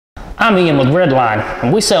I'm Ian with Redline,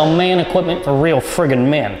 and we sell man equipment for real friggin'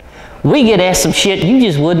 men. We get asked some shit you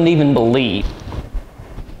just wouldn't even believe.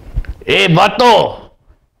 Hey, vato!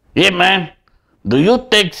 Hey, man. Do you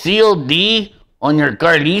take COD on your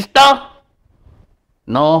Carlista?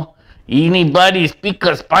 No? Anybody speak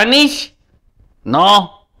Spanish?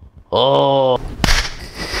 No? Oh.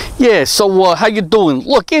 Yeah, so how you doing?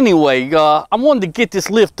 Look, anyway, I wanted to get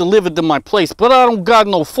this lift delivered to my place, but I don't got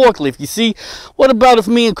no forklift, you see? What about if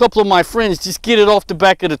me and a couple of my friends just get it off the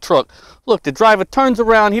back of the truck? Look, the driver turns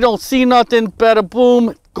around, he don't see nothing, bada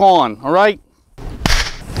boom, gone, all right?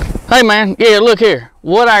 Hey, man, yeah, look here.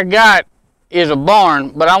 What I got is a barn,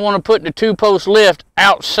 but I want to put the two-post lift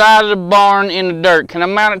outside of the barn in the dirt. Can I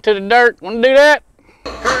mount it to the dirt? Want to do that?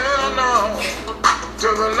 Hell no, to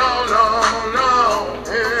the no, no, no,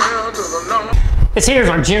 hell to the no. This here's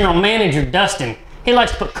our general manager, Dustin. He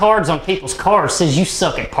likes to put cards on people's cars, says you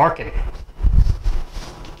suck at parking.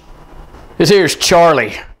 This here's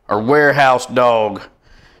Charlie, our warehouse dog.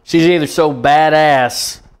 She's either so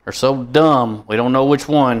badass or so dumb, we don't know which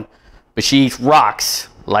one, but she eats rocks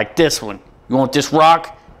like this one. You want this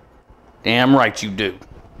rock? Damn right you do.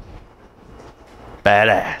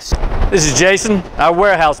 Badass. This is Jason, our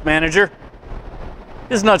warehouse manager.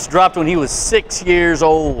 His nuts dropped when he was 6 years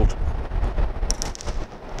old.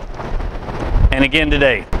 And again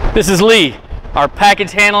today. This is Lee, our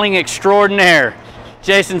package handling extraordinaire.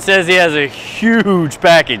 Jason says he has a huge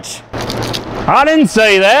package. I didn't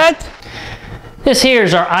say that. This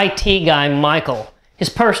here's our IT guy, Michael. His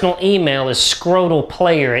personal email is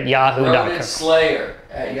scrotalplayer@yahoo.com.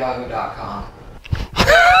 Slayer@yahoo.com.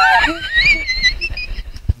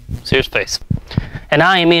 Serious face. And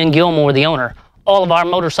I am Ian Gilmore, the owner. All of our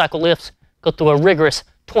motorcycle lifts go through a rigorous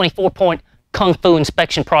 24-point kung fu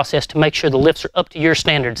inspection process to make sure the lifts are up to your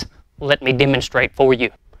standards. Let me demonstrate for you.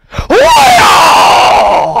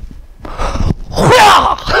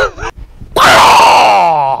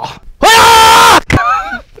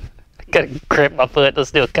 Gotta grip my foot. Let's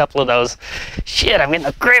do a couple of those. Shit, I'm getting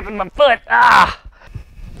a grip in my foot. Ah!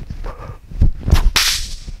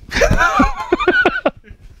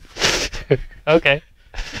 Okay.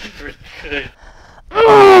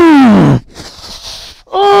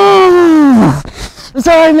 Oh! I'm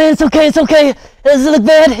sorry, man. It's okay. It's okay. Does it look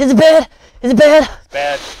bad? Is it bad? Is it bad? It's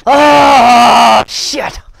bad. Oh,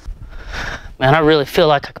 shit. Man, I really feel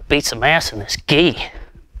like I could beat some ass in this gi.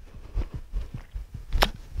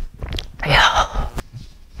 Yeah.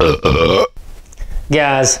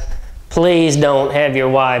 Guys, please don't have your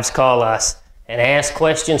wives call us and ask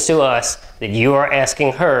questions to us that you are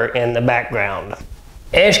asking her in the background.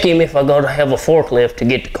 Ask him if I'm going to have a forklift to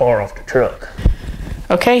get the car off the truck.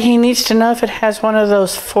 Okay, he needs to know if it has one of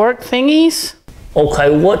those fork thingies.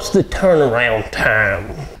 Okay, what's the turnaround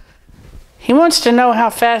time? He wants to know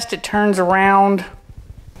how fast it turns around.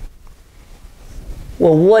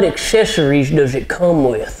 Well, what accessories does it come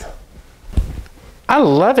with? I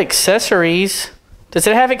love accessories. Does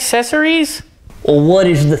it have accessories? Well, what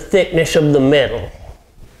is the thickness of the metal?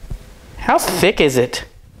 How thick is it?